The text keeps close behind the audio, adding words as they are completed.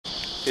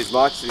Here's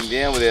Mike sitting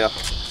down with our...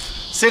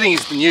 Sitting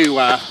is the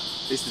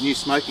new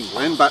smoking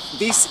blend, but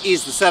this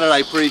is the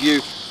Saturday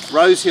preview.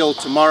 RHIL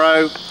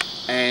tomorrow,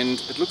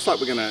 and it looks like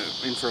we're going to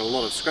in for a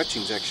lot of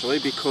scratchings actually,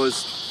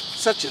 because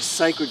such a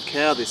sacred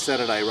cow this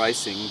Saturday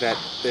racing that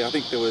I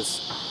think there was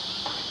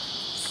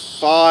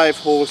 5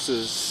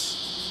 horses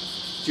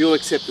dual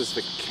acceptors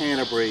for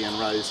Canterbury and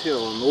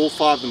RHIL, and all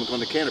 5 of them have gone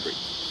to Canterbury.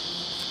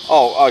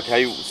 Oh,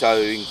 okay, so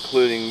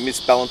including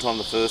Miss Ballantyne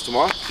the first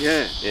tomorrow?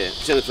 Yeah. Yeah,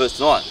 it's the first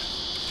tonight.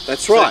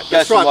 That's right,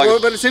 that's right. Like well,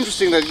 but it's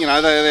interesting that, you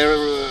know, they're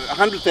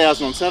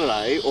 100,000 on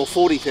Saturday or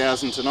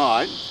 40,000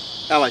 tonight.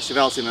 LA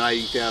Cheval's in an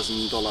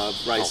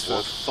 $80,000 race for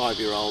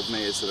 5-year-old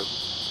mares that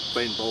have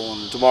been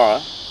born.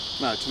 Tomorrow?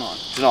 No, tonight.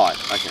 Tonight,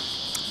 okay.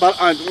 But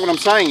what I'm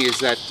saying is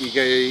that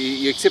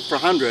you accept for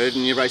 100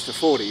 and you race for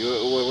 40.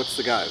 What's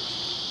the go?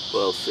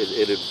 Well,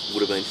 it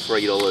would have been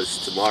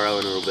 $3 tomorrow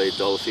and it'll be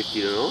 $1.50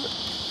 tonight.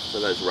 So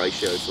those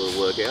ratios sort of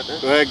work out now.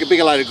 Well,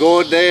 Bigelow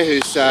Gord there,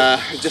 who's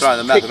just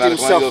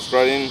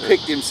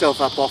picked himself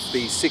up off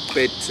the sick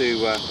bed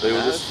to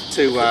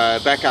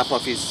back up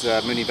off his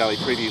Moonee Valley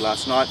preview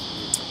last night.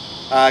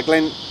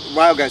 Glenn,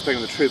 Rail goes back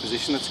in the true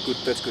position. That's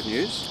good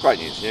news. Great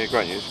news, yeah,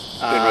 great news.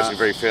 Been racing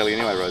very fairly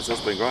anyway, Rose. That's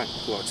been great.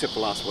 Well, except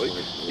for last week.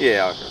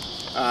 Yeah, okay.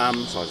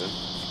 Besides that.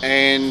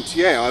 And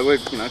yeah, I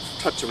would, you know,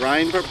 touch of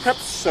rain, but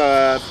perhaps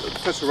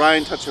touch of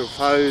rain, touch of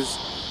hose.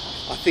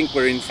 I think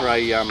we're in for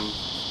a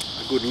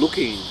good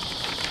looking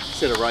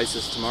set of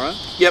races tomorrow.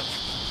 Yep.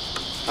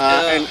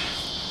 And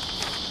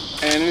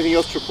anything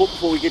else to report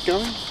before we get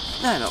going?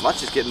 No, not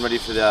much. Just getting ready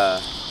for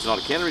the tonight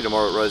at Canterbury,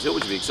 tomorrow at RHIL,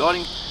 which will be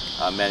exciting.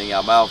 Manning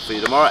our mail for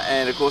you tomorrow,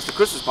 and of course the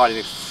Christmas party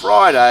next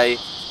Friday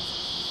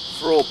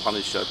for all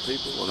Punters Show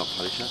people. Well, not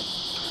Punters Show.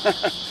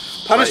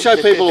 Punters Show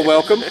people are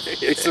welcome.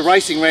 It's the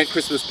RacingRant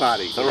Christmas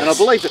party, and I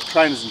believe that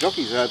trainers and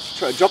jockeys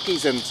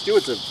and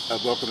stewards are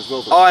welcome as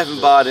well. I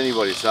haven't barred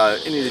anybody, so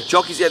any of the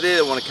jockeys out there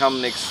that want to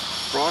come next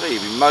Friday,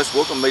 you'll be most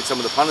welcome. Meet some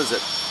of the punters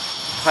that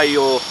pay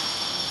your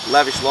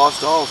lavish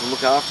lifestyles and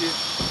look after you.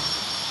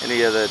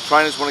 Any of the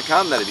trainers want to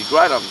come, that'd be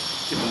great. I'm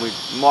tipping we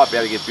might be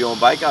able to get Bjorn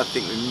Baker. I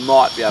think we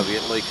might be able to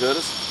get Lee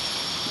Curtis.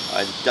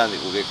 I don't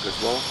think we'll get Chris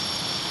Waller.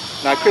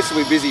 No, Chris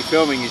will be busy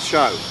filming his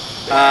show.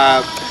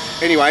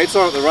 Anyway, it's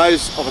on at the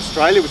Rose of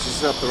Australia, which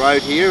is up the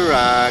road here,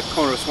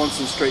 corner of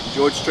Swanson Street and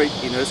George Street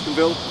in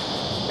Erskineville,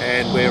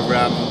 and we're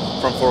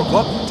from 4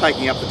 o'clock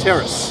taking up the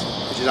terrace,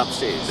 which is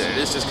upstairs. There it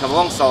is. Just come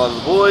along, say hello to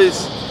the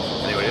boys.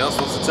 Anybody else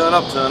wants to turn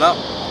up, turn up.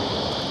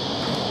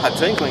 Hope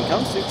Teen Queen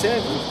comes to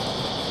 10.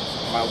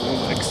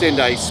 We'll extend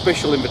a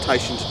special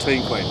invitation to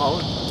Teen Queen. I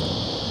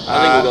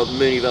think we've got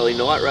Moonee Valley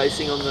night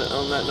racing on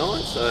that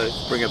night, so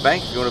bring a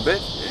bank if you want to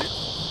bet. Yeah.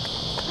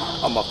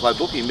 I might play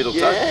bookie, middle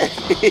toe. Yeah,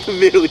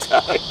 middle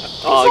toe.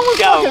 Oh,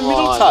 come on.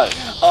 Middle toe.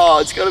 Oh,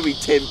 it's got to be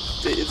 10.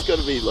 It's got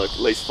to be like at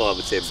least 5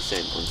 or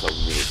 10% on top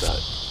of middle toe.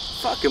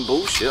 Fucking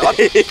bullshit.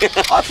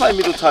 I play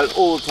middle toe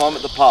all the time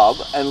at the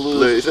pub and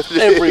lose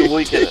every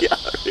weekend. Yeah,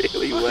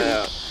 really?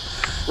 Wow.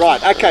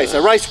 Right, okay,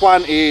 so race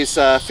 1 is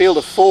field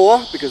of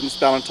 4, because Miss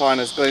Ballantyne,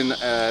 as Glenn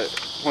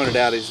pointed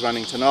out, is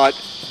running tonight,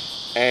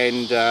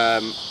 and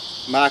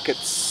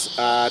markets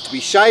to be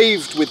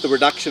shaved with the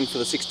reduction for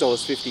the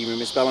 $6.50 with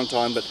Miss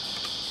Ballantyne, but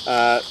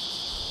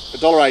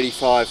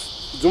 $1.85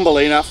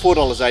 Zumbalina,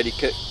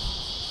 $4.80.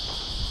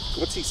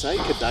 What's he say?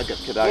 Cadogan.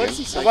 What does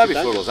he say? It might be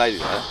 $4.80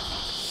 though.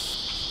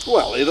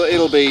 Well,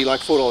 it'll be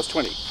like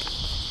 $4.20.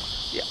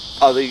 Yeah.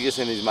 Oh, you just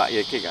send his mark.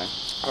 Yeah, keep going.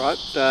 All right,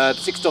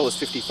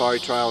 $6.50 Fiery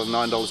Trail and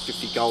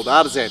 $9.50 Gold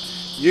Artisan.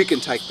 You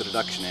can take the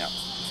deduction out.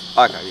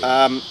 Okay.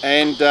 Yeah.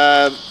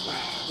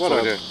 What do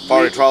we do?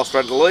 Fiery Trail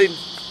straight to the lead.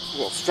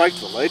 Well, straight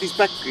to the lead. He's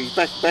back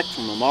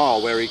from a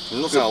mile where he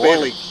could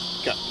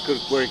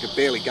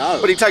barely go.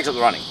 But he takes up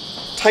the running.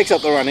 Takes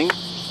up the running.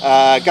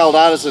 Gold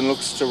Artisan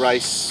looks to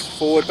race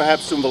forward.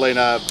 Perhaps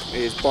Zumbalina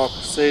is box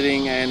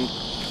seating, and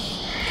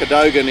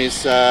Cadogan is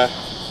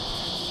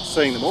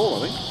seeing them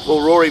all, I think. Well,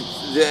 Rory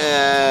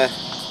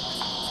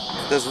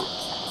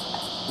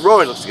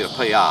looks to get a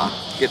PR,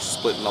 gets a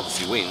split and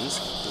obviously wins.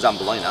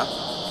 Zumbalina.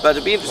 But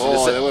it'd be interesting to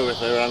see.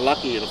 They're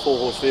unlucky in a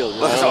 4-horse field.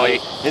 Sorry,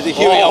 there's a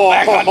Huey on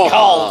back on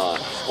cold.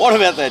 What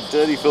about that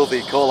dirty,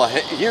 filthy caller?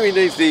 Huey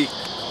needs the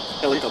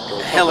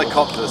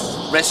helicopter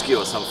rescue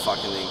or some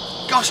fucking thing.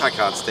 Gosh, I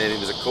can't stand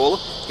him as a caller.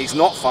 He's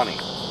not funny.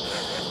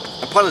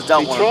 And punters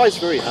don't want him. He tries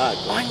very hard.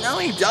 I know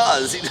he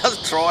does. He does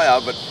try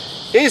hard, but...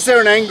 Is there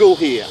an angle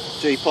here,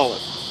 G.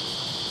 Pollard?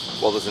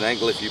 Well, there's an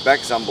angle. If you back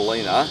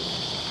Zumbalina,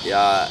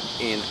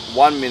 in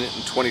 1 minute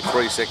and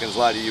 23 seconds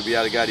later, you'll be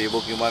able to go to your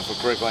booking and wait for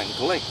correct weight and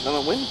collect. Doesn't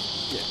it win?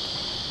 Yeah.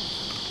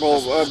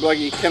 Well, like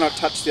you cannot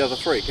touch the other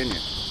 3, can you?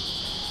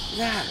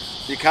 No,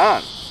 you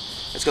can't.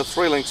 It's got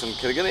 3 links on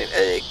Cadogan.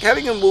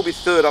 Cadogan will be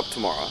 3rd up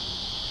tomorrow.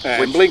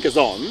 And blinkers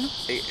on.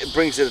 It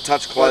brings it a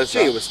touch closer.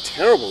 Gee, it was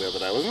terrible the other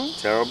day, wasn't it?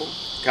 Terrible.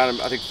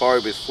 I think Fiery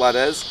was flat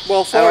as.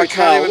 Well, Fiery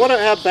Trail,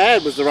 how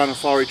bad was the run of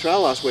Fiery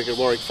Trail last week at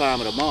Warwick Farm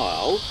at a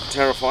mile?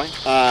 Terrifying.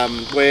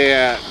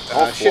 Where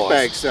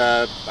shitbags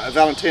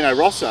Valentino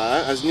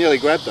Rossa has nearly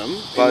grabbed them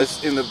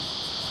in the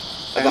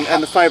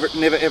and the favourite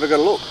never ever got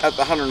a look. At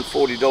the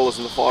 $140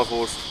 in the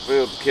 5-horse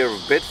field, care of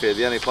Betfair,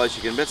 the only place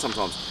you can bet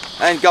sometimes.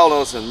 And Gold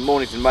Ellison,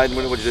 Mornington Maiden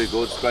winner. What do you do,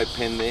 Gordon? Great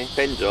pen there.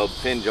 Pen job.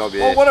 Pen job,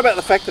 yeah. Well, what about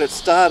the fact that it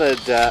started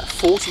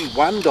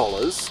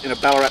 $41 in a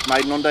Ballarat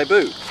maiden on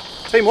debut?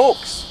 Team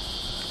Hawks.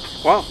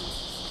 Well,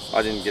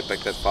 I didn't get back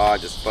that far.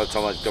 Just by the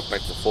time I got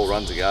back to 4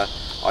 runs ago,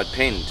 I'd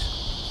penned.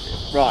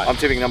 Right. I'm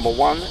tipping number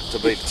 1 to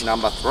beat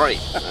number 3.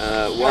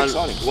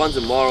 One's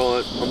a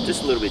moral. I'm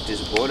just a little bit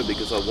disappointed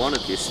because I wanted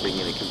this thing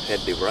in a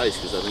competitive race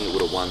because I think it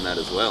would have won that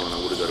as well and I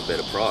would have got a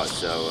better price.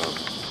 So,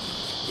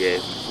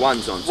 yeah,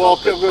 one's on top. Well,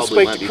 but we'll probably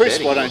speak won't to be Chris,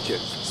 betting. why don't you?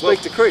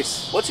 Speak to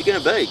Chris. What's it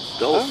going to be?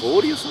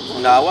 $1.40 or something?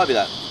 Like No, it won't be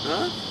that. that?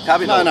 No? Can't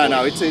be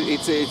No. It's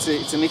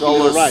a nicky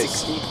little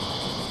race.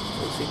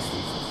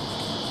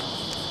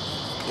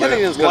 $1.60.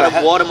 Cannington's got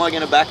What am I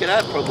going to back it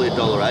at? Probably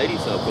 $1.80,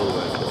 so I probably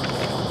won't bet.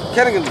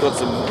 Cannington's got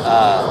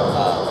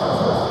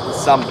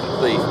some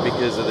beef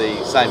because of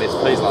the same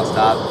SPs last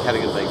start.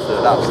 Cannington being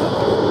third up, so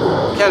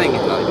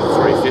Cannington only did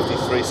 350,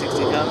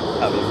 360,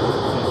 can't be.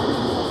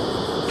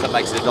 That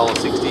makes it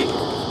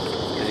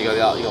 $1.60. And you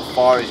got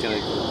Fire, he's going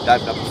to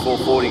open up at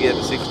 $4.40, get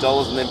it to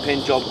 $6, and then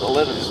Pen Job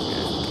 11.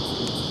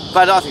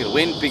 But I think it'll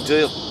win, big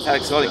deal. How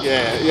exciting!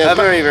 Yeah. A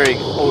very, very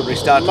ordinary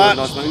start to a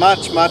nice meeting.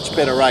 Much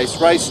better race.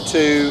 Race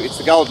 2. It's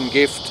the Golden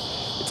Gift.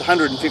 It's a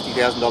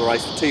 $150,000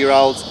 race for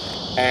 2-year-olds,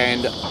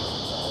 and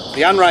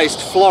the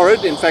unraced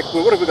Florid. In fact,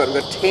 what have we got?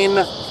 We've got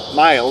 10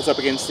 males up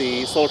against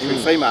the solitary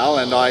female,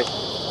 and I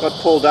got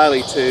Paul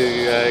Daly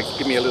to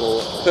give me a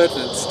little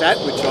pertinent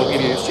stat, which I'll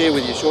share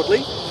with you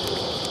shortly.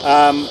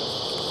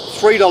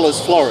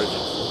 $3 Florid,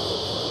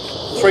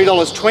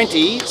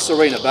 $3.20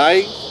 Serena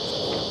Bay,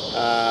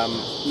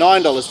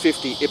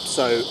 $9.50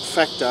 ipso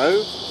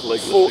facto,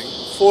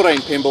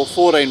 14 Pimble,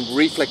 14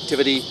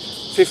 Reflectivity,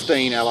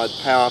 15 Allied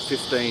Power,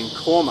 15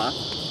 Korma,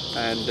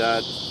 and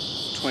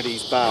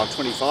 20's bar,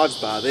 25's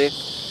bar there.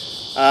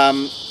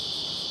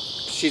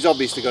 She's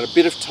obviously got a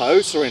bit of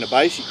toe, Serena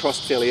Bay. She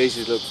crossed fairly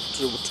easily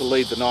to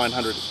lead the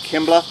 900 at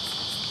Kembla.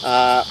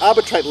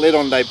 Arbitrate led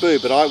on debut,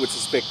 but I would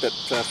suspect that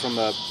from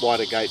the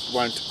wider gate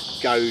won't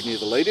go near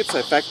the lead.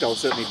 Ipso facto will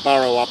certainly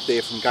burrow up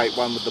there from gate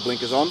 1 with the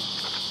blinkers on.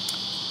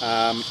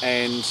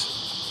 And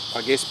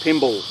I guess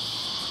Pimble,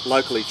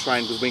 locally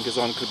trained with blinkers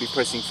on, could be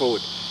pressing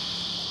forward.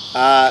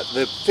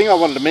 The thing I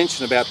wanted to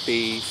mention about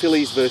the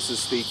fillies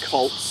versus the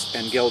colts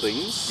and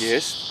geldings.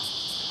 Yes.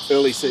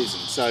 Early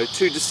season. So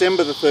to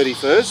December the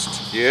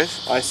 31st. Yes.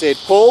 I said,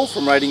 Paul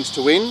from Ratings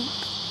to Win,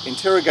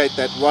 interrogate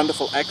that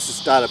wonderful Axis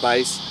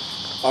database.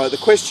 The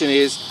question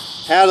is,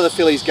 how do the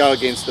fillies go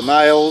against the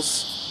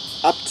males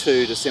up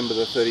to December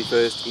the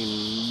 31st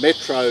in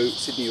Metro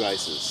Sydney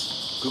races?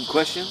 Good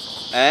question.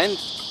 And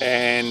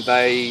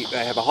they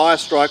have a higher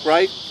strike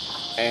rate,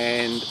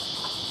 and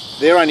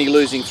they're only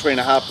losing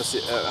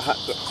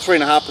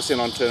 3.5%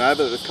 on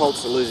turnover. The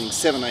colts are losing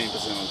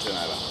 17% on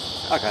turnover.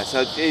 Okay,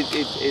 so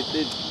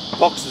it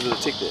boxes are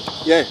tick there.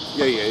 Yeah.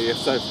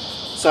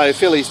 So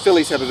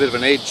fillies have a bit of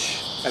an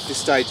edge at this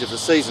stage of the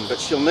season, but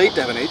she'll need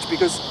to have an edge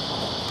because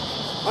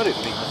I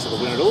didn't think much of the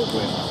win at all,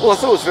 Glenn. Well, I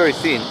thought it was very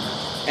thin,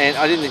 and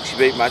I didn't think she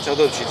beat much. I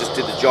thought she just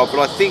did the job, but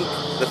I think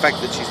the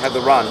fact that she's had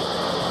the run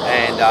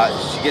and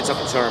she gets up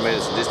to 200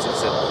 metres in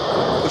distance and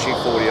pushing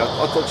 40,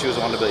 I thought she was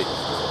the one to beat.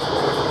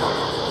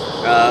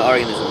 I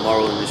reckon there's a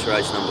moral in this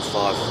race, number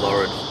 5,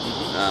 Florid.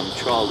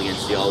 Trialled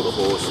against the older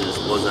horses,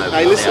 was over.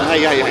 Hey, listen,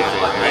 hey,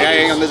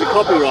 hang on. There's a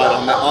copyright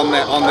on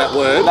that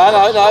word.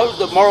 No.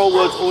 The moral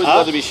word's always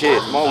got to be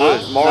shared. My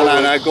word. Moral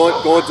No.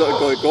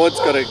 Gord's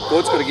got to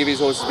give his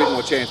horses a bit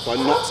more chance by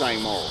not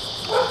saying moral.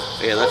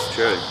 Yeah, that's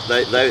true.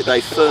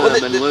 They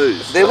firm and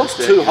lose. There looks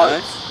two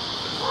hopes.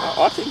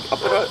 I think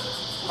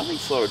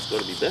Florid's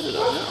got to be better,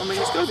 doesn't it? I mean,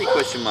 there's got to be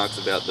question marks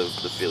about the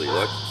filly.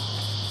 Like,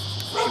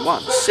 she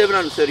won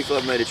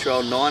 735 metre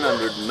trial,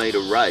 900 metre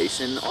race,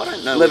 and I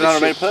don't know.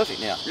 1100 metre perfect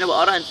now. No, but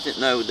I don't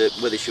know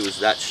whether she was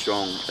that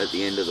strong at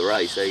the end of the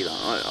race either.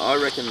 I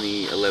reckon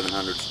the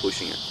 1100's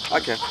pushing it.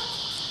 Okay.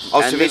 I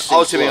was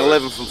tipping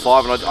 11 from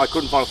 5, and I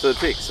couldn't find a third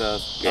pick. So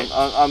yeah.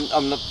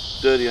 I'm not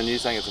dirty on you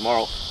saying it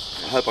tomorrow.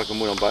 I hope I can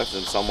win on both of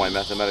them some way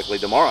mathematically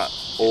tomorrow,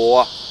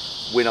 or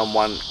win on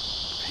one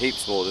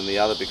heaps more than the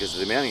other because of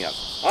the mounting up.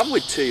 I'm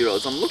with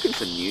 2-year-olds. I'm looking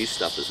for new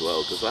stuff as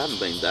well because I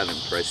haven't been that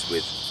impressed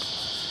with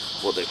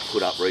what they've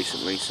put up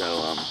recently,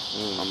 so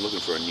I'm looking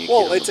for a new.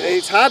 Well,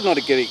 it's hard not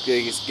to get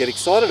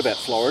excited about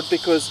Florid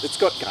because it's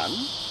got gun.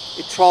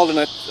 It trialled in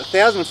a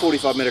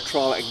 1,045 metre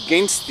trial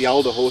against the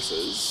older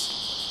horses.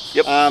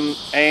 Yep.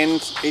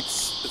 And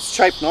it's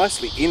shaped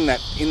nicely in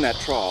that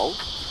trial.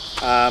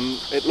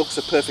 It looks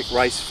a perfect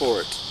race for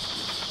it.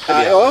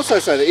 I also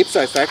say that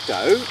ipso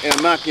facto,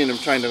 and Mark Newnham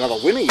trained another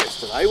winner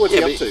yesterday. What's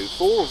he up to?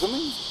 4 or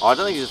something? I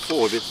don't think he's at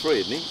 4, he'd be at 3,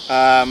 isn't he?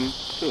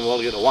 Took him a while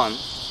to get to 1.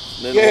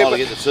 Then a while to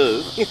get to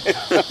 2. Yeah.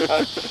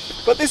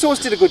 But this horse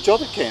did a good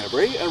job at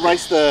Canterbury and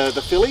raced the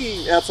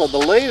filly outside the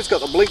lead. It's got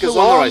the blinkers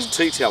on. The race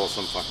Tea-Towel or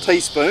something.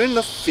 Teaspoon,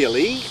 the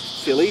filly.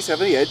 Fillies have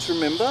the edge,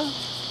 remember?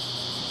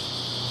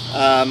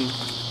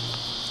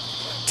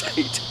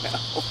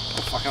 Tea-Towel.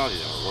 Fucking idea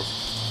what it was.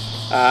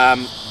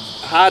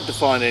 hard to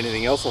find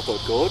anything else, I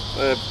thought, Gord.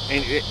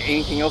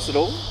 Anything else at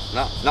all?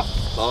 No,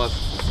 5.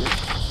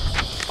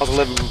 I was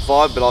 11 from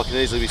 5, but I can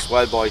easily be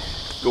swayed by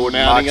Gordon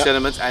and Mark's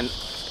sentiments and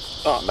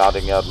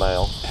Mounting Yard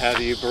Mail. How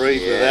do you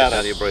breathe without it?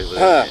 How do you breathe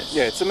without it? Yes.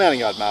 Yeah, it's a Mounting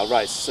Yard Mail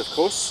race, of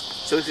course.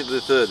 So let's get to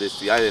the third. It's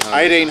the 1800.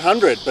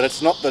 1800, but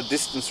it's not the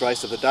distance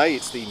race of the day.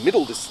 It's the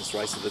middle distance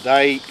race of the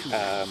day.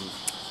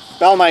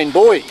 Balmain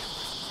Boy.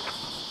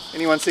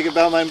 Anyone sick of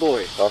Balmain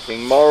Boy?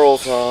 Fucking moral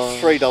time.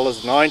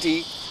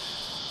 $3.90.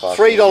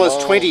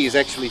 $3.20 is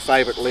actually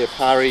favourite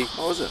Leopari.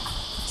 What was it?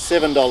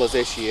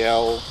 $7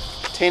 SEL.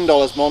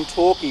 $10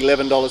 Montauk.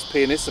 $11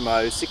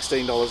 Pianissimo.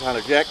 $16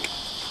 Hunter Jack.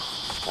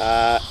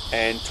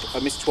 And I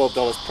missed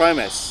 $12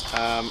 Promas.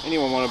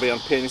 Anyone want to be on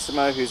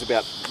Pianissimo who's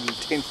about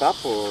 10th up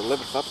or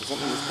 11th up or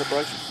something in this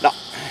preparation? No,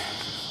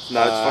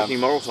 it's fucking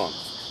moral time.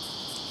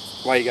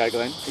 Way you go,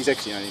 Glenn. He's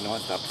actually only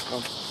 9th up.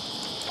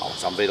 Oh,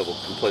 it's unbeatable.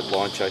 Complete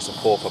line chase and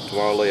 4th up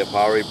tomorrow.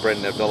 Leopari,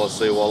 Brendan Abdullah,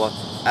 Seawaller.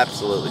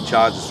 Absolutely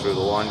charges through the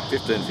line.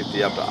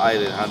 1550 up to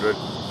 1800.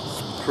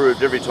 It's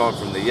proved every time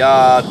from the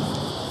yard.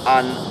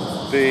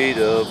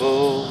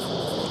 Unbeatable.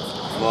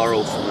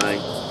 Moral for me.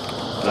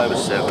 Number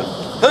 7.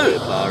 Who?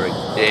 Leopari.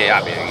 Yeah,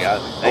 up here you go.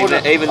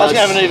 Even I was going to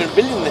have an even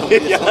billion there.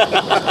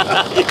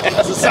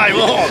 That's the same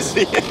horse.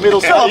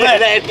 Middle toe.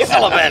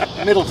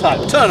 Middle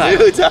toe.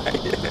 Turnover.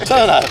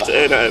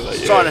 Turnover.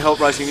 Just trying to help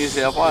Racing New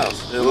South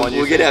Wales.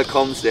 We'll get our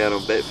comms down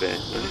on Betfair.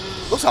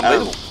 Looks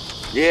unbeatable.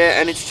 Yeah,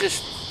 and it's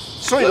just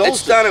 $3.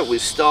 It's done it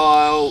with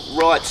style.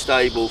 Right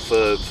stable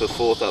for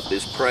 4th up.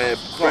 There's PREV.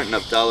 Brenton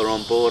Abdullah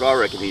on board. I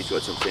reckon he's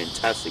got some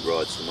fantastic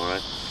rides tomorrow.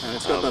 And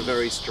it's got the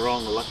very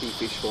strong lucky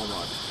fish form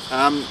ride.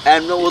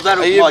 That'll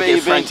are you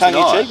get being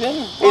tongue-in-cheek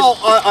then? Well,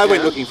 I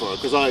went looking for it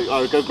because I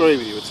agree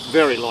with you. It's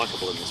very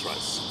likeable in this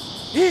race.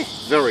 Yeah.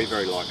 Very,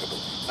 very likeable.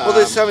 Well,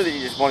 there's something that you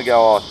just want to go,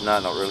 oh, no,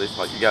 not really.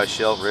 Like you go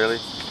Shell, really?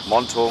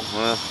 Montauk,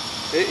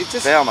 it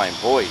just Balmain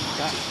Boy.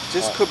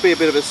 Just could be a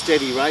bit of a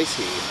steady race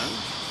here, you know.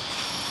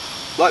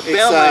 Like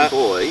Balmain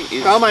Boy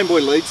is... Balmain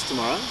Boy leads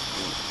tomorrow.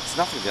 It's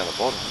nothing down the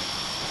bottom.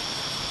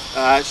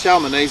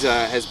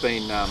 Shalmanisa has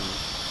been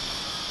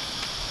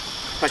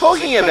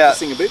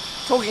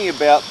Talking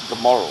about the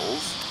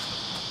morals,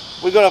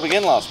 we got up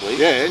again last week.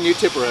 Yeah, new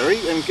Tipperary,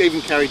 and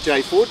even carried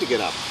Jay Ford to get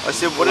up. I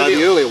said,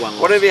 the earlier one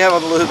whatever you have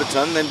on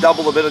Luberton, then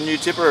double the bet on new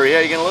Tipperary. How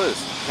are you going to lose?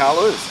 You can't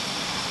lose.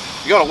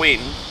 You got to win.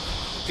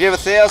 If you have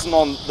 1,000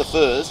 on the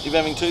first, you're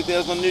having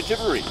 2,000 on new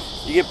Tipperary.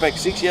 You get back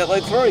 6, you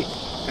outlay 3.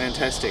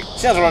 Fantastic.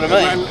 Sounds right to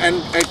me.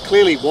 And it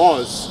clearly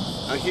was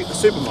a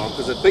super moral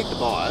because it beat the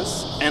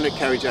buyers and it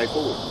carried Jay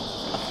Ford.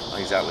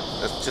 Exactly.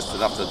 That's just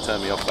enough to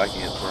turn me off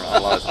backing it for an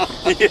unload.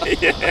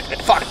 yeah.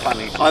 Fuck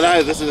funny. I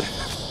know, this is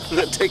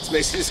the text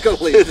message has got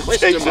to leave a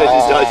question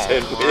mark.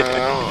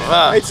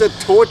 It's a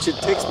tortured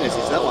text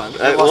message, that one.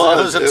 It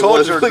was a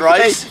tortured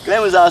race.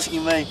 Glenn was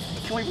asking me,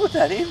 can we put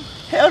that in?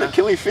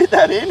 Can we fit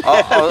that in?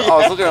 I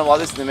was looking at him like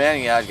this in the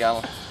mounting yard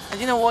going,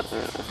 and you know what?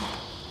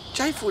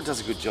 Jay Ford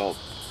does a good job.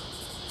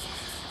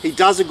 He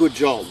does a good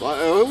job.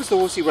 Who was the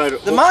horse he rode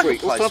at the Hawkesbury?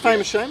 Marketplace. What's my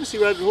famous Seamus? He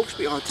rode at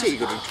Hawkesbury. Oh, he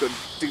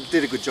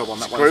did a good job on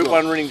that one. Group as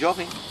well. 1 winning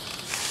jockey.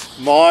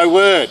 My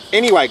word.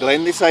 Anyway,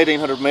 Glenn, this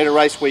 1800 metre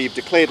race where you've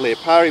declared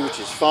Leopari, which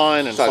is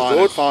fine and fine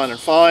and fine and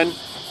fine.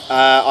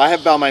 I have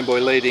Balmain Boy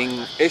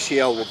leading.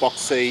 SEL will box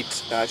seat.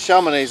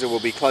 Shalmanisa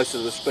will be closer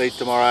to the speed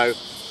tomorrow.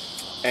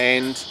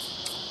 And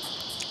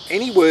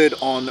any word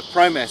on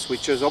Promas,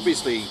 which has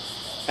obviously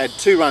had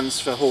 2 runs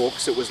for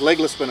Hawks. It was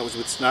legless when it was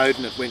with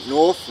Snowden. It went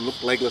north and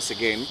looked legless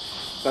again.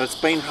 But it's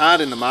been hard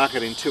in the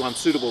market in 2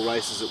 unsuitable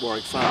races at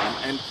Warwick Farm.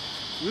 And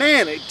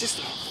man, it just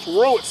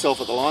threw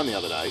itself at the line the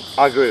other day.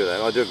 I agree with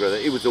that. I do agree with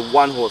that. It was the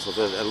one horse I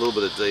thought had a little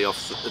bit of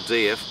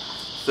DF,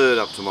 3rd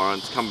up tomorrow,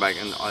 and it's come back.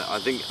 And I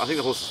think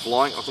the horse is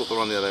flying. I thought the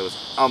run the other day was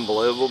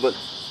unbelievable, but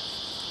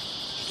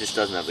it just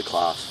doesn't have the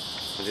class.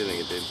 I didn't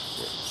think it did.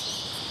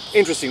 Yeah.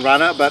 Interesting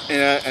runner, but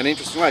an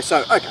interesting race.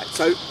 So, okay,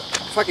 so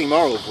fucking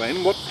moral,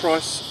 Glenn. What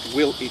price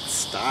will it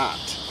start?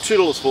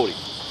 $2.40.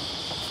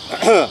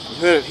 You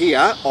heard it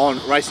here on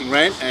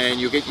RacingRant, and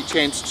you'll get your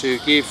chance to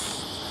give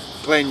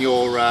Glenn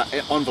your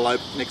envelope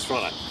next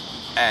Friday.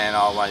 And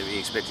I won't be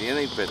expecting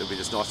anything, but it'll be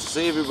just nice to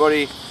see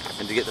everybody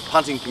and to get the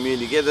punting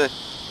community together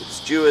with the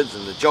stewards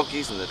and the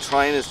jockeys and the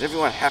trainers and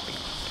everyone happy.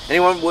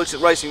 Anyone who works at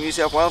Racing New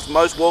South Wales,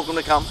 most welcome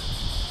to come.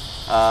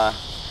 I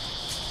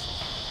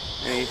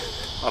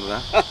don't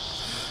know.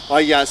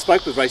 I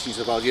spoke with Racing New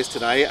South Wales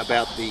yesterday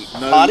about the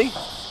party?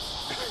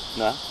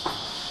 No.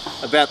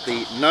 About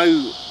the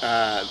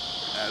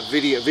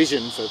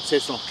vision for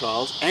Cessnock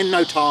trials and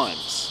no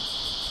times.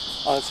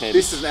 Oh, that's handy.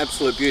 This is an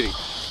absolute beauty.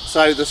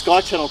 So the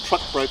Sky Channel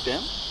truck broke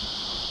down.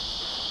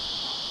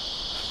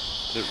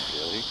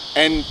 Really?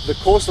 And the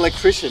course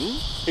electrician,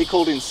 he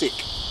called in sick.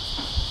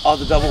 Oh,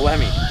 the double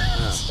whammy.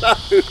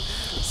 Yeah.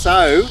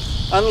 So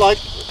unlike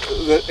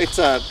it's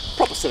a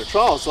proper set of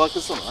trials, like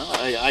this, I don't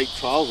know, 8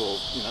 trials or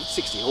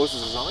 60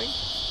 horses or something.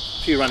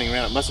 A few running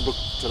around at Musselbrook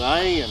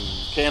today and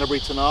Canterbury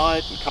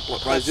tonight and a couple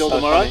at Rosehill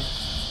tomorrow.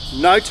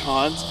 Funny. No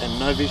times and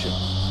no vision.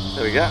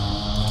 There we go.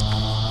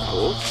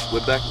 Well,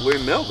 we're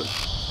in Melbourne.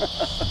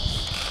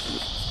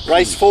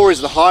 Race 4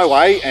 is the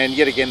highway, and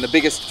yet again the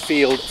biggest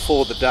field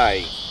for the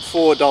day.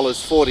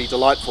 $4.40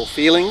 Delightful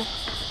Feeling,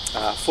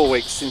 4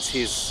 weeks since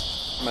his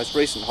most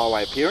recent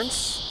highway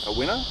appearance, a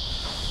winner.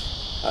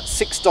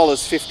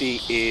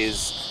 $6.50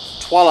 is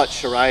Twilight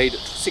Charade,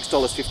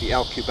 $6.50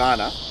 Al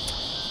Cubana,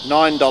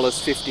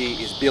 $9.50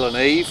 is Bill and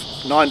Eve,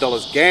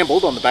 $9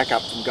 Gambled on the back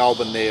up from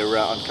Goulburn there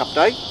on Cup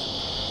Day.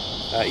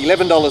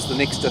 $11 the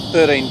next to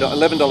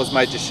 $11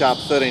 Major Sharp,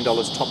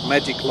 $13 Top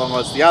Magic, Long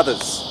Odds the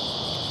others.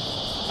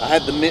 I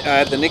had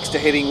the next to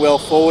heading well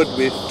forward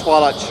with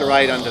Twilight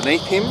Charade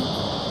underneath him,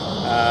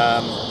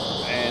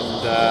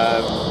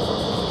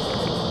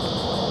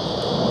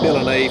 Bill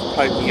and Eve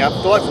poking up.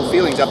 Delightful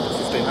Feelings up to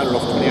 1500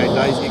 off 28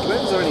 days here,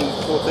 Glenn. Is there any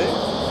thought there?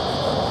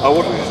 Oh,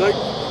 what did you say?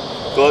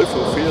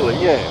 Delightful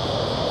Feeling? Yeah.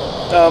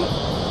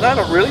 No,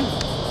 not really.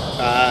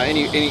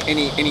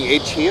 Any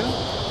edge here?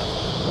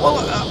 Well,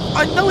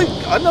 I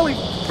know he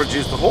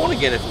produced the horn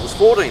again if it was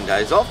 14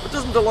 days off, but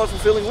doesn't Delightful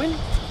Feeling win?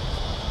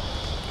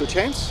 Good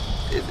chance.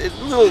 It's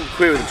a little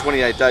queer with the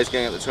 28 days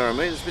going up the 200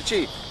 metres, but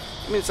gee,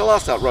 I mean, it's the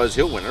last up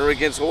RHIL winner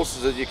against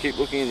horses that you keep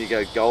looking and you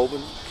go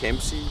Goulburn,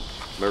 Kempsey,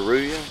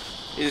 Maruya,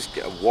 you just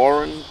go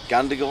Warren,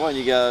 Gundagai, and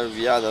you go,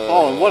 yeah,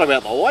 and what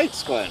about the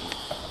weights, Glenn?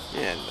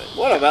 Yeah,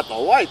 what about the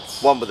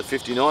weights? One with the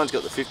 59's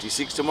got the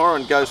 56 tomorrow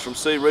and goes from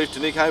Sea Reef to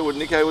Nick Haywood.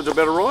 Nick Haywood's a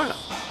better rider.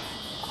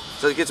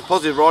 So it gets a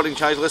positive riding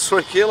change, less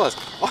 3 kilos.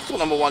 I thought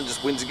number 1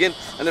 just wins again,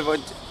 and if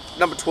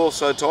number 12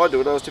 so tied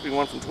to it, I was tipping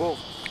 1 from 12.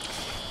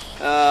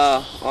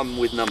 I'm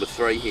with number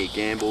 3 here,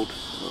 Gambled.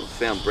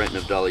 Found Brenton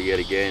of Dollar yet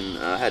again.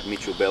 Had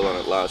Mitchell Bell on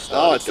it last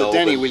start. Oh, it's the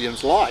Danny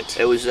Williams light.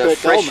 It was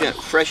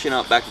freshen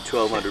up back to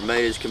 1200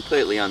 metres,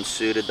 completely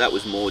unsuited. That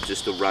was more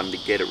just a run to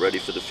get it ready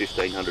for the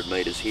 1500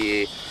 metres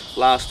here.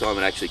 Last time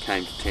it actually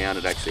came to town,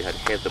 it actually had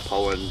Heather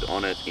Poland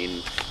on it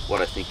in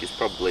what I think is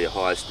probably a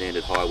higher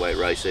standard highway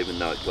race, even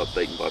though it got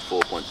beaten by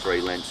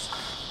 4.3 lengths.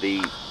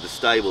 The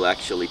stable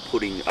actually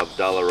putting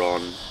Abdullah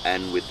on,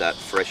 and with that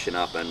freshen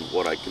up and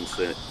what I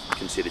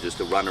consider just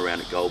a run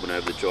around at Goulburn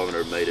over the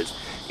 1200 metres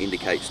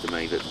indicates to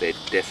me that they're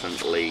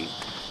definitely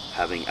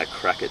having a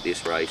crack at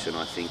this race, and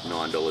I think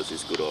 $9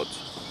 is good odds.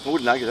 I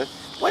wouldn't argue that.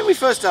 When we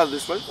first started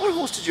this race, what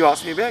horse did you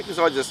ask me about? Because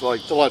I just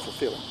like... Delightful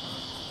Feeling.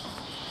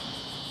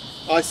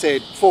 I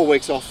said 4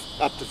 weeks off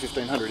up to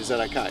 1500, is that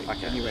okay?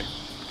 Okay. And you went,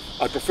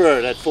 I prefer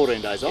it at 14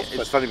 days off.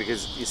 Yeah, it's funny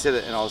because you said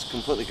it and I was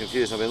completely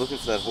confused. I've been looking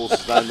for that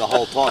horse's name the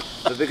whole time.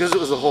 But because it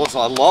was the horse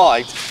I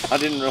liked, I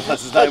didn't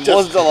realise his name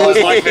was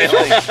Delightful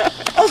Feeling.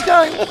 I was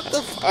going, what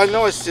the I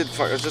know I said,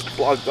 fuck,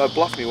 I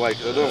bluffed me away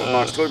because I don't know what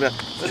Mark's talking about.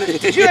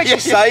 Did you actually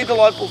say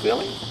Delightful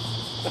Feeling?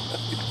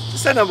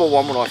 Just say number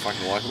 1 when I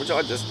fucking like him, which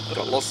I just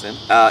got lost in.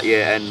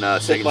 Yeah, and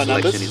second selection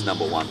numbers. is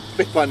number 1.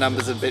 Bet by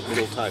numbers and bet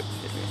middle toe.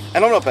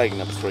 And I'm not bagging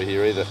number 3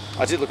 here either.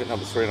 I did look at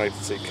number 3 and I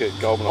could see Kurt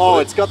Goulburn. Oh,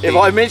 it's got if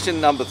I mention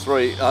number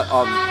 3,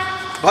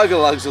 Bugger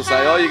Lugs will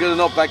say, oh, you've got to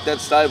not back that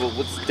stable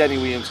with Danny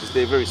Williams because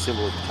they're very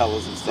similar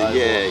colours and stables.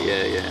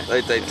 Yeah.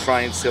 They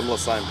train similar,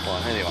 same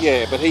plan. Anyway.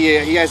 Yeah, but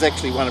he has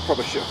actually won a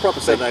proper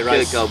Saturday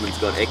race. Kurt Goulburn's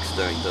got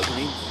Eckstein, doesn't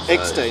he?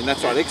 Eckstein,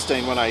 that's right.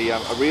 Eckstein won a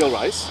real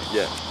race.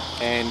 Yeah.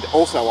 And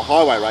also a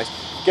highway race.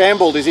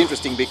 Gambled is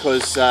interesting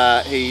because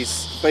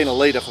he's been a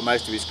leader for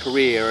most of his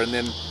career, and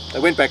then they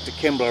went back to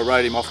Kembla,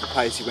 rode him off the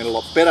pace, he went a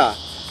lot better.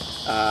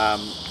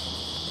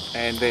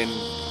 And then,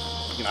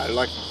 you know,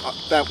 like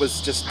that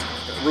was just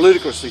a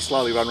ludicrously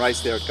slowly run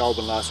race there at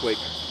Goulburn last week.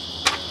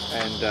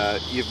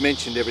 And you've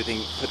mentioned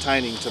everything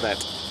pertaining to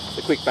that.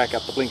 The quick back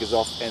up, the blinkers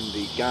off, and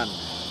the gun.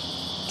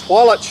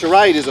 Twilight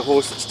Charade is a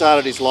horse that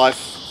started his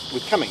life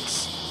with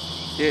Cummings.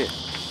 Yeah.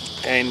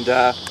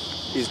 And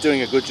is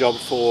doing a good job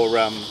for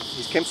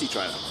his Kempsey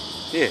trainer.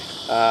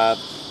 Yeah.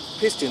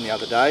 Pissed in the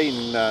other day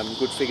in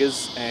good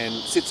figures and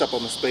sits up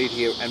on the speed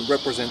here and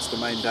represents the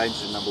main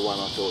danger in number 1,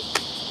 I thought.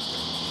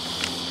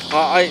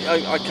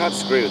 I can't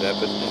disagree with that,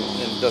 but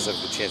and it does have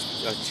a good chance.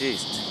 Oh,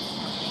 jeez.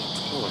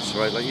 Twilight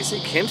Charade, like you see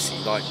Kempsey,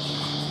 like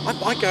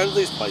I go to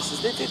these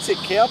places, they're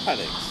cow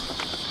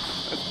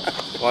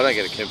paddocks. Well, I don't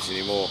get a Kempsey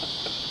anymore.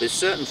 There's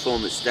certain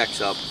form that stacks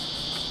up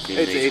in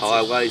these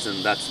highways,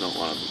 and that's not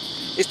one of them.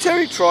 Is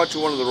Terry Tricher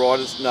one of the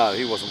riders? No,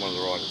 he wasn't one of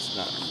the riders.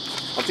 No.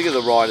 I'm thinking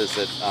of the riders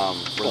that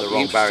were in the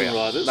wrong barrier.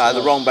 Riders? No,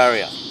 the wrong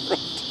barrier.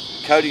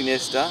 Cody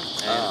Nestor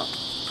and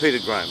Peter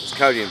Graham. It's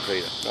Cody and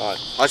Peter. Right.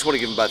 I just want to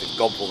give them both a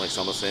gobble next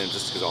time I see them,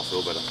 just because I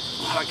feel better.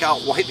 I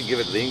can't wait to give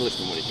it to the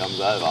Englishman when he comes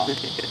over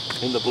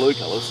in the blue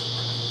colours.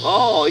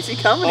 Oh, is he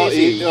coming? Is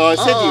he? I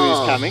said to you he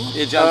was coming.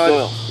 Yeah, James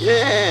Doyle.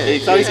 Yeah.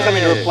 So he's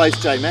coming to replace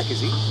J Mac, is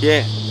he?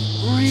 Yeah.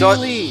 Really? So I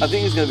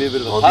think it's going to be a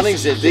bit of a punning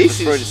set there for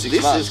 3 to 6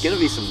 months. This is going to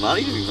be some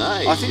money to be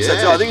made. I think so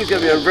too. I think it's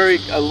going to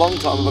be a long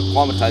time of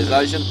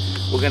acclimatisation.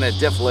 We're going to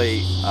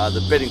definitely,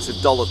 the betting's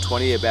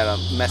 $1.20 about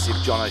a massive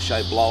John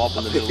O'Shea blow up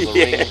in the middle of the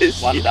ring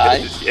one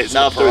day. Yes,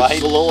 after it's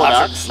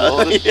slaughtered.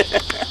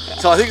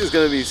 So I think there's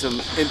going to be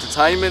some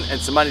entertainment and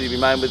some money to be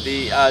made with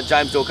the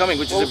James Doyle coming,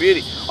 which is a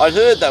beauty. I'd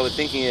heard they were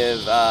thinking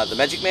of the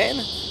Magic Man,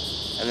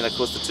 and then of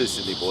course the 2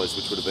 Sydney boys,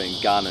 which would have been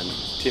Gunn and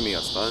Timmy,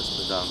 I suppose.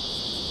 But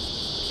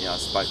you know, I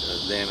spoke to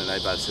them and they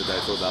both said they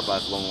thought they were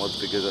both long odds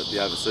because the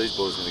overseas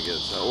boy was going to get it.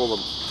 So all of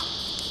them,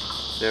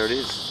 there it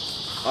is.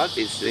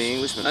 It's The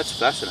Englishman. That's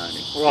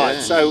fascinating. Right,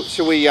 Yeah. so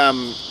shall we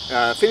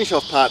finish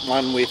off part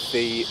one with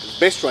the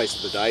best race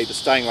of the day, the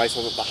staying race,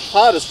 or the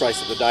hardest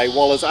race of the day.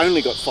 Waller's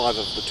only got 5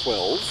 of the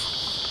 12.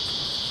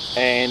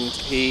 And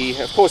he,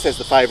 of course, has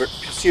the favourite,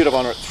 Pursuit of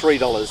Honour at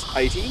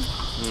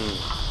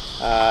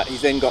 $3.80.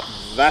 He's then got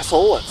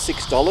Vassal at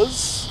 $6,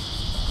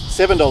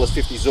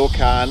 $7.50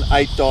 Zorkan,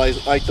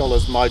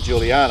 $8 My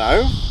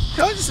Giuliano.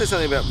 Can I just say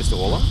something about Mr.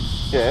 Waller?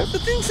 Yeah. The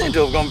thing seemed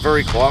to have gone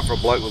very quiet for a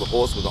bloke with a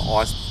horse with an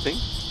ice thing.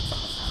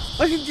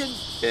 Like,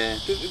 Yeah.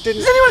 Didn't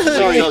has anyone heard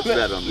Sorry, of talked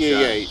about it on the show.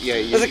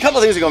 Yeah. There's a couple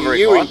of things that have gone very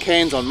You were in quiet.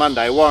 Cairns on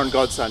Monday. Warren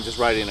Godson just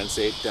wrote in and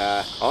said,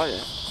 Oh, yeah.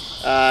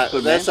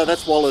 Good man. so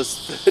that's Waller's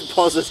third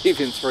positive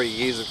in 3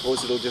 years. Of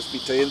course, it'll just be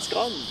tea and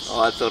scones.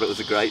 Oh, I thought it was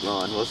a great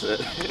line, wasn't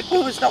it?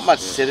 Well, there's not much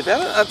said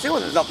about it. I'll tell you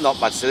what, there's not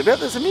much said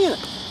about it.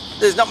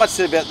 There's not much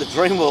said about the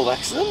Dreamworld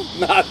accident.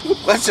 No.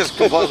 That's just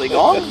completely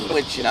gone,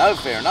 which, you know,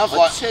 fair enough. I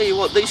Like, tell you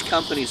what, these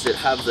companies that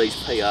have these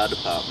PR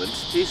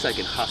departments, geez, they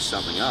can hush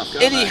something up.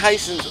 Can't Eddie they?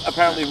 Hastings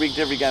apparently rigged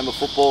every game of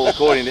football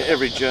according to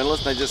every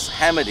journalist. They just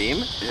hammered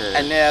him, Yeah.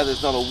 and now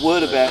there's not a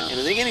word about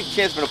anything. Any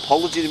chance for an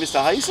apology to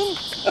Mr. Hastings?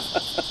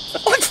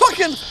 Like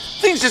fucking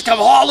things just come.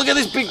 Oh, look at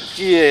this big.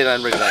 Yeah,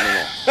 don't read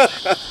that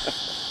anymore.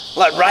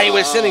 Like Ray,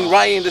 we're sending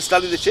Ray in to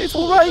study the sheets.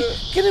 Well, Ray,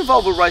 get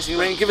involved with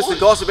RacingRant. Give us the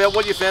gossip about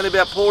what you found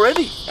about poor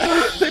Eddie.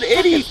 But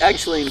Eddie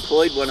actually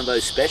employed one of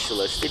those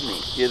specialists, didn't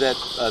he? Yeah,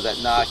 that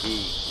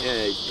Naki.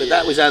 Yeah, but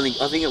that was only,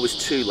 I think it was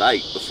too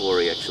late before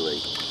he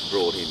actually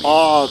brought him in.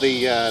 Oh,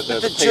 the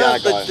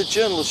PR guy. The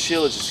journalist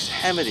Sheila just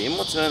hammered him.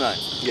 What's her name?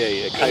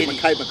 Yeah, Eddie.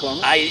 Kate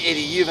McClung. Hey,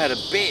 Eddie, you've had a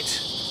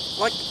bet.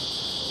 Like,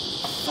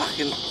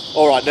 fucking.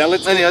 All right, now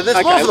let's. Anyway,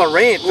 that's one for the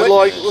rant. But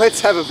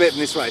let's have a bet in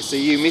this race. So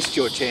you missed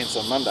your chance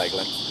on Monday,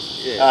 Glenn.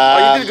 yeah.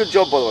 Oh, you did a good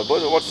job, by the way,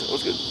 boys. I watched it. It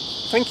was good.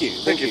 Thank you.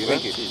 Thank you.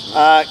 Cheers,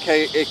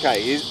 Okay.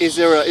 Is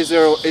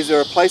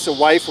there a place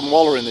away from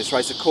Waller in this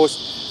race? Of course,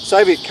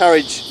 Soviet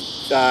Courage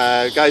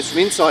goes from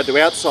inside to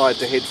outside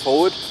to head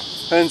forward.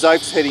 Hearns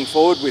Oaks heading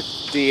forward with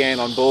Deanne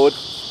on board.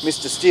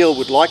 Mr. Steele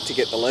would like to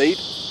get the lead.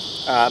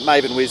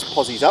 Maven Wiz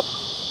posies up.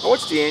 I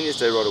watched Deanne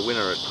yesterday ride a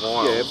winner at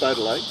Wyong. Yeah,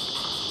 Beaudelet.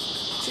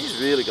 She's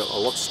really got a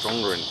lot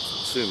stronger in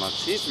 2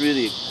 months. She's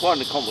really quite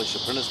an accomplished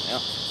apprentice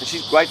now, and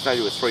she's great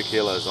value with 3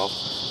 kilos off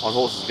on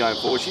horses going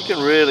forward. She can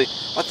really.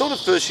 I thought at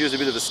first she was a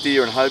bit of a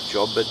steer and hope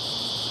job, but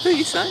Who are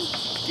you saying?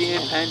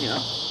 Deanne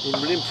Pena? it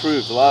really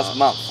improved the last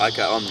month.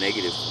 Okay, I'm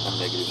negative. I'm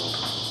negative on.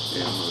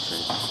 Yeah, I'm not a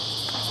fan.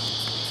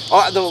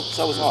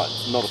 So was I.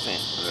 Not a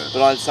fan, Yeah.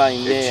 but I'm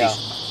saying now. Yeah.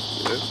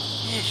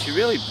 Yeah, she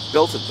really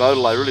belted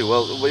Beaudelet really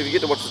well. If you get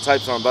to watch the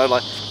tapes on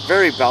Beaudelet,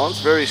 very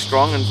balanced, very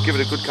strong, and give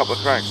it a good couple of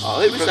cracks.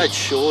 Oh, who was that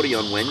shorty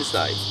on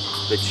Wednesday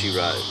that she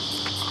rode?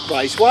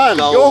 Race 1.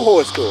 Gold. Your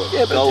horse scored.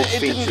 Yeah, but Gold it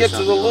Finch didn't or get to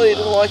the something lead,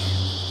 like and like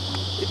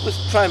it was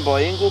trained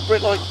by Engle,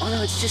 Brett. Like, I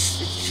know, it's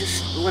just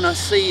when I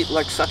see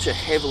like such a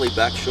heavily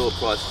back short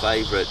price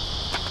favourite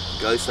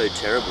go so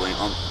terribly,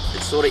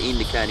 it's sort of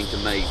indicating to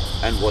me,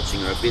 and watching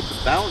her a bit, the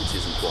balance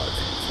isn't quite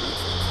there.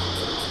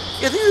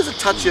 yeah, I think there's a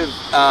touch of,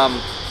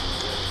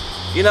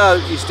 you know,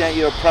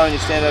 you're a pro and you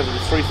stand over the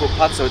 3-foot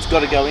putt, so it's got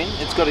to go in.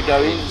 It's got to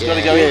go in. It's got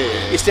to go in.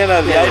 yeah. You stand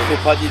over the 8-foot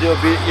putt, you do a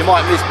bit. You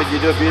might miss, but you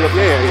do a beautiful.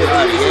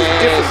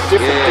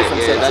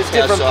 Different That's It's a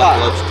different how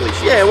putt. psychologically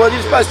she Yeah, well,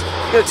 you're supposed to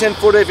get a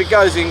 10-foot. If it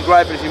goes in,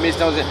 great. But if you miss,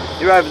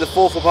 you're over the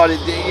 4-foot putt.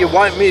 You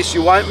won't miss.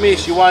 You won't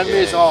miss. You won't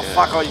miss. Oh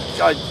fuck!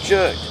 I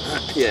jerked.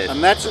 Yeah,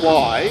 And that's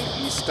why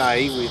you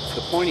stay with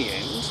the pointy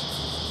end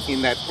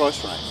in that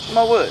price range.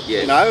 My word.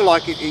 yeah. You know,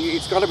 like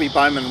it's got to be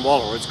Bowman and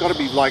Waller. It's got to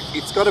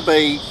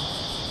be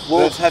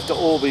Wolves have to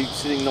all be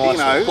sitting nice. You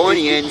know,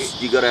 Pointy ends,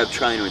 you got to have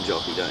trainer and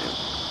jockey, don't you?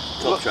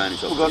 Top trainer and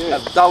jockey. We've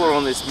got Abdullah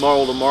on this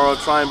Moral Tomorrow,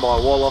 trained by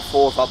Waller,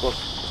 4th up.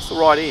 It's the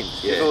right end.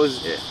 Yeah, If it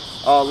was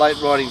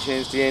late riding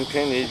chance, Deanne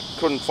Penn, he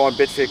couldn't find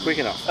Betfair quick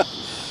enough.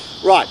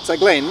 Right, so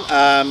Glenn,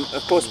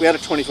 of course we had a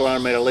 2,400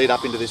 metre lead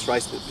up into this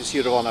race that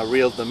Pursuit of Honour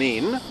reeled them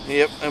in.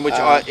 Yep, and which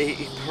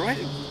he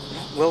paraded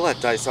well that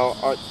day. So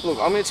look,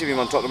 I'm going to tip him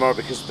on top tomorrow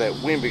because of that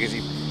win. Because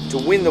to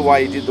win the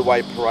way he did, the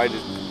way he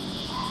paraded,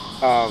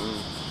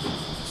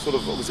 sort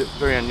of was it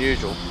very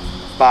unusual.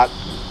 But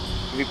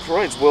if he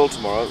parades well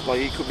tomorrow,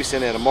 like he could be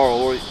sent out tomorrow,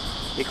 or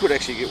he could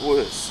actually get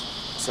worse.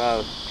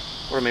 So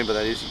what I remember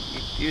that is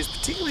he was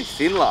particularly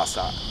thin last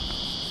start,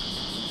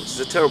 which is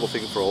a terrible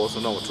thing for a horse.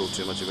 I don't want to talk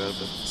too much about it,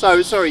 but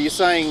So, sorry, you're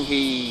saying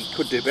he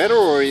could do better,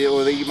 or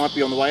that he might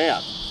be on the way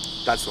out?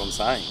 that's what I'm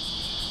saying.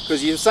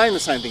 Because you were saying the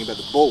same thing about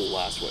the bull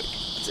last week.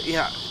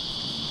 Yeah,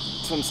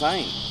 that's what I'm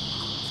saying.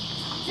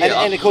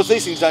 Yeah, And of course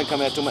these things don't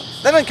come out till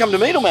they don't come to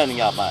me till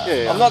mounting up,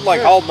 mate. Yeah, I'm not like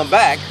yeah. holding them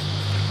back.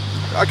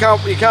 You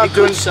can't You do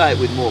could it. say it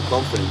with more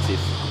confidence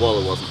if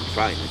Waller wasn't the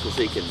trainer, because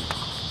he can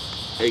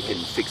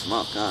fix them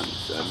up, can't he?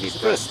 So He's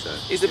the best.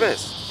 He's the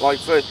best. Like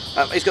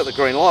he's got the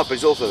green light, but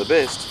he's also the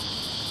best.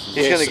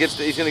 He's Yes. going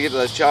to get to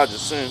those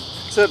charges soon.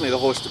 Certainly the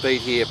horse to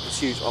beat here,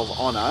 Pursuit of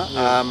Honour.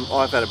 Yeah.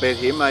 I've had a bet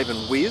here,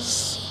 Maven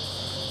Wiz,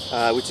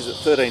 which is at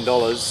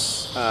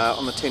 $13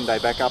 on the 10-day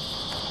backup.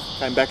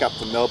 came back up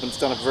from Melbourne. He's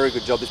done a very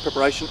good job this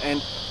preparation,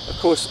 and of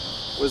course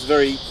was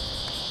very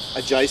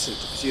adjacent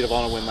to Pursuit of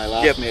Honour when they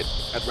last met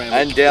at Randwick.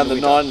 And down to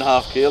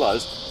 9.5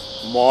 kilos.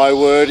 My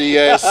word,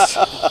 yes.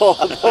 Oh,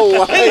 the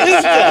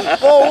weight.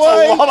 That's a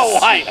lot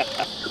of weight.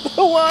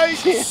 The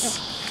weights.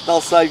 They'll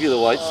save you the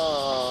weights.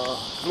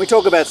 And we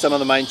talk about some of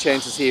the main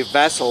chances here.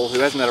 Vassal, who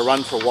hasn't had a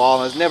run for a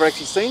while and has never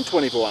actually seen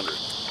 2400.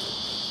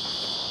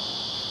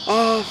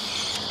 Oh,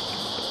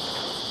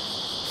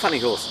 funny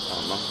horse.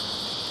 Oh, no.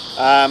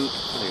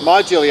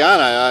 My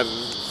Giuliano,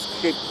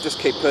 just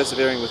keep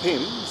persevering with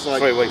him. It's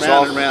like 3 weeks round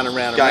off, and round and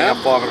round going and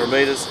up round. 500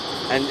 metres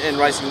and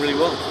racing really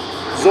well.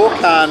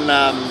 Zorkan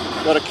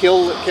got a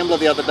kill at Kembla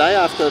the other day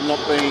after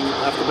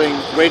being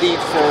readied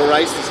for a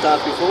race to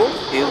start before.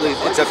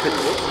 It's a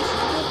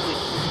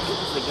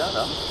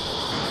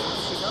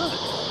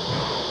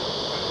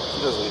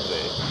She does live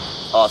there.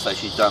 Oh, so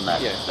she's done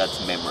that. Yeah. That's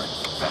memory.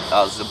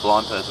 Oh, this is a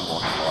blind person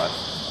walking by.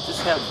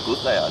 Just how good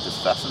they are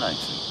just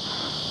fascinates me.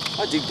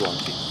 I dig blind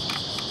chicks.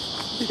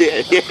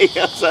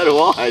 Yeah, so do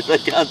I. They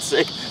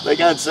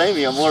can't see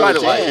me. I'm more of a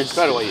tan.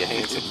 Straight away you're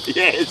handsome.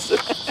 Yes.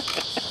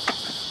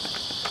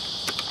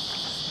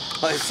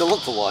 There's a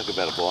lot to like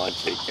about a blind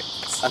chick.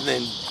 And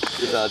then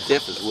if they're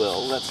deaf as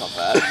well, that's not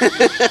bad.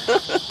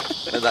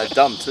 And they're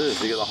dumb too,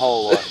 so you get the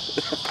whole like,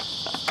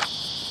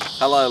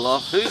 hello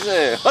life, who's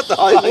there? What the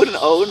I fuck?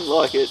 wouldn't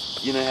like it.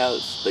 You know how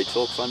they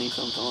talk funny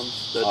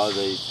sometimes? The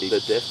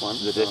deaf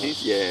ones? The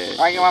deafies? Yeah.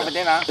 Bring you up for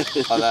dinner.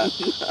 Like that.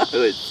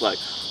 No, it's like,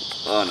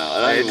 oh no,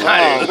 I don't even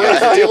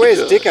Oh,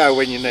 where's Dicko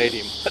when you need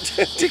him?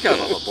 Dicko's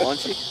not a blind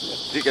chick.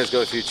 Dicko's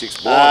got a few chicks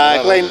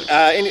blind. Glenn,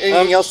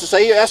 anything else to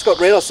say? Ascot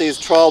Red, I see, is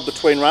trialled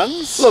between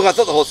runs. Look, I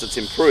thought the horse that's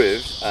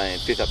improved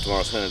and fifth up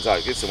tomorrow's Hernan's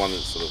Oak. It's the one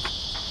that's sort of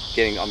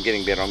I'm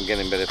getting better.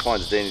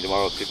 Finds Danny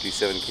tomorrow at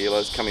 57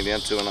 kilos, coming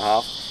down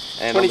 2.5.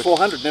 And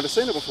 2400, never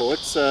seen it before.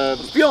 It's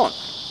beyond.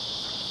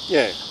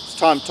 Yeah, it's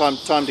time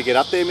to get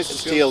up there. Mr.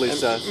 Steele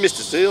is.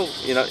 Mr. Steele,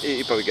 you know,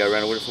 he'd probably go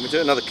around and win it for me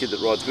too. Another kid that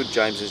rides good,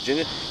 James is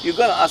Jr. You've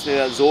got to ask me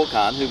about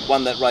Zorkan, who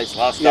won that race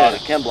last start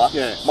at Kembla.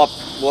 Yeah. Well,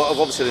 I've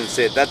obviously didn't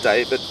see it that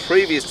day, but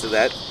previous to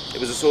that, it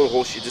was the sort of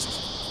horse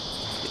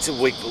it's a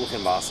weak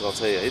looking bastard, I'll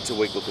tell you. It's a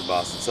weak looking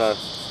bastard. So,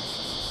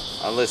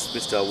 unless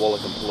Mr. Waller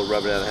can pull a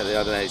rabbit out of the hat, I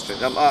don't know how he's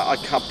trained. I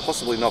can't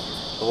possibly knock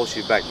the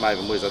horseshoe back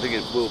Maven Wiz. I think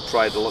it will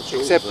trade a lot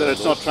shorter. Except that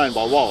it's not trained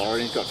by Waller,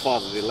 and he's got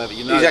 5 of the 11.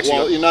 You know, He's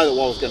actually you know that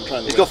Waller's going to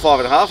train the He's got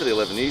 5.5 of the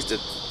 11. He used to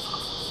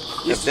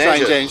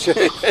train James.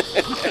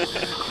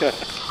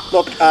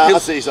 Look, he'll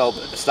see his old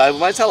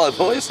stablemates. Hello,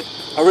 boys.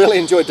 I really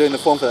enjoyed doing the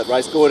form for that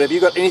race. Gord, have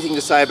you got anything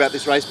to say about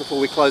this race before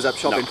we close up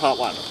shop in part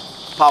 1?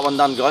 Part 1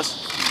 done, guys.